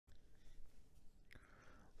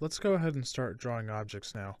Let's go ahead and start drawing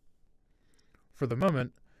objects now. For the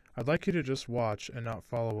moment, I'd like you to just watch and not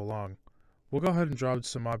follow along. We'll go ahead and draw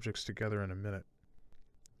some objects together in a minute.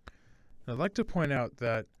 And I'd like to point out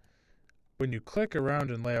that when you click around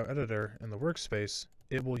in LayoutEditor in the workspace,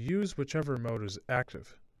 it will use whichever mode is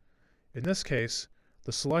active. In this case,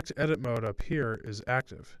 the Select Edit mode up here is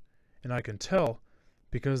active, and I can tell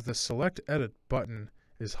because the Select Edit button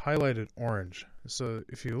is highlighted orange. So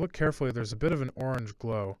if you look carefully, there's a bit of an orange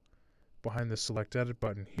glow behind the Select Edit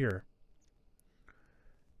button here.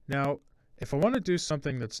 Now, if I want to do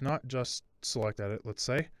something that's not just Select Edit, let's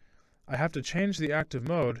say, I have to change the active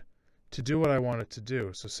mode to do what I want it to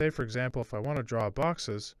do. So say, for example, if I want to draw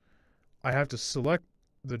boxes, I have to select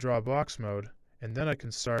the Draw Box mode, and then I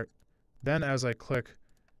can start. Then as I click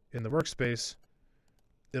in the workspace,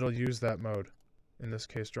 it'll use that mode, in this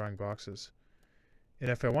case, drawing boxes. And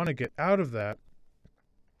if I want to get out of that,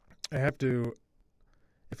 if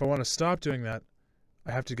I want to stop doing that,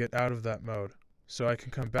 I have to get out of that mode. So I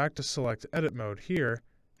can come back to Select Edit mode here,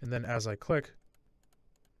 and then as I click,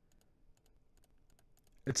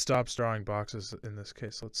 it stops drawing boxes in this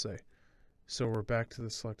case, let's say. So we're back to the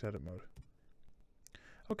Select Edit mode.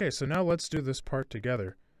 Okay, so now let's do this part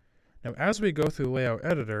together. Now as we go through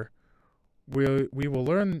LayoutEditor, we will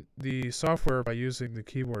learn the software by using the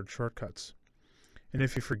keyboard shortcuts. And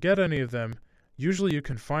if you forget any of them, usually you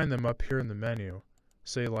can find them up here in the menu,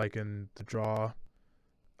 say like in the Draw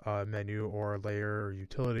menu or Layer or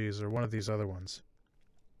Utilities or one of these other ones.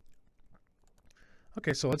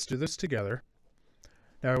 Okay, so let's do this together.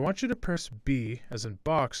 Now I want you to press B, as in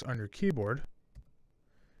box, on your keyboard.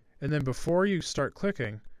 And then before you start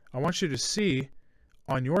clicking, I want you to see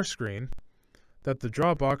on your screen that the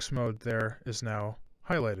Draw Box mode there is now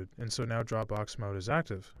highlighted. And so now Draw Box mode is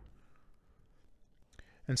active.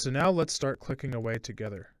 And so now let's start clicking away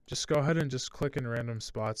together. Just go ahead and just click in random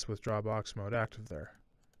spots with Draw Box mode active there.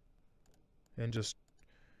 And just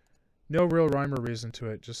no real rhyme or reason to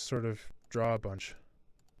it, just sort of draw a bunch.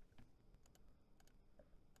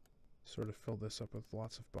 Sort of fill this up with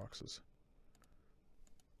lots of boxes.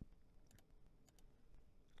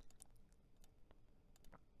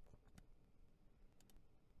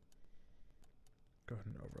 Go ahead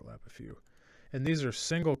and overlap a few. And these are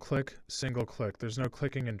single click, single click. There's no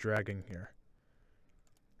clicking and dragging here.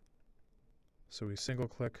 So we single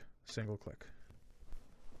click, single click.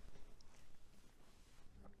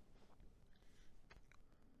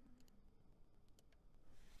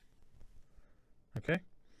 Okay.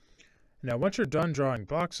 Now once you're done drawing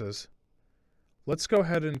boxes, let's go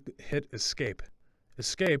ahead and hit Escape.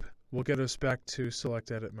 Escape will get us back to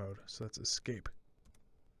Select Edit mode. So that's Escape.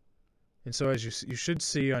 And so as you should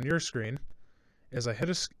see on your screen, as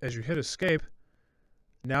you hit Escape,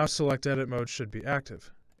 now Select Edit mode should be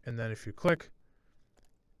active. And then if you click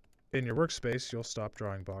in your workspace, you'll stop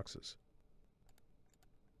drawing boxes.